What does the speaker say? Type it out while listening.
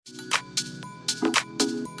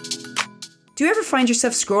Do you ever find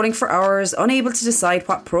yourself scrolling for hours, unable to decide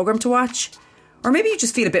what programme to watch? Or maybe you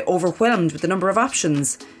just feel a bit overwhelmed with the number of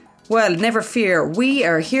options? Well, never fear, we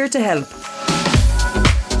are here to help.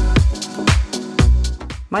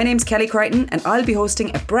 My name's Kelly Crichton and I'll be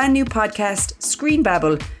hosting a brand new podcast, Screen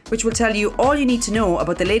Babble, which will tell you all you need to know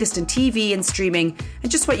about the latest in TV and streaming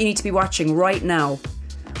and just what you need to be watching right now.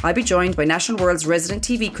 I'll be joined by National World's resident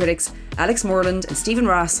TV critics Alex Moreland and Stephen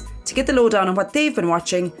Ross to get the lowdown on what they've been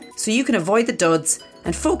watching so you can avoid the duds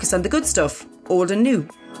and focus on the good stuff, old and new.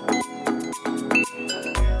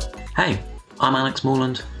 Hey, I'm Alex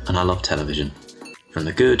Moreland and I love television. From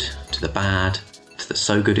the good to the bad, to the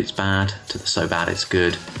so good it's bad, to the so bad it's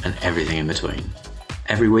good, and everything in between.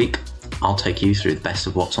 Every week, I'll take you through the best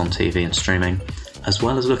of what's on TV and streaming, as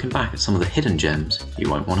well as looking back at some of the hidden gems you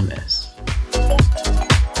won't want to miss.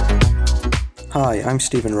 Hi, I'm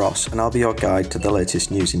Stephen Ross and I'll be your guide to the latest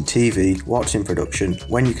news in TV, what's in production,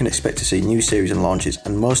 when you can expect to see new series and launches,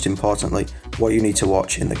 and most importantly, what you need to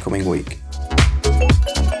watch in the coming week.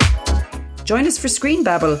 Join us for Screen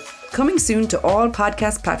Babble, coming soon to all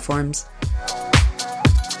podcast platforms.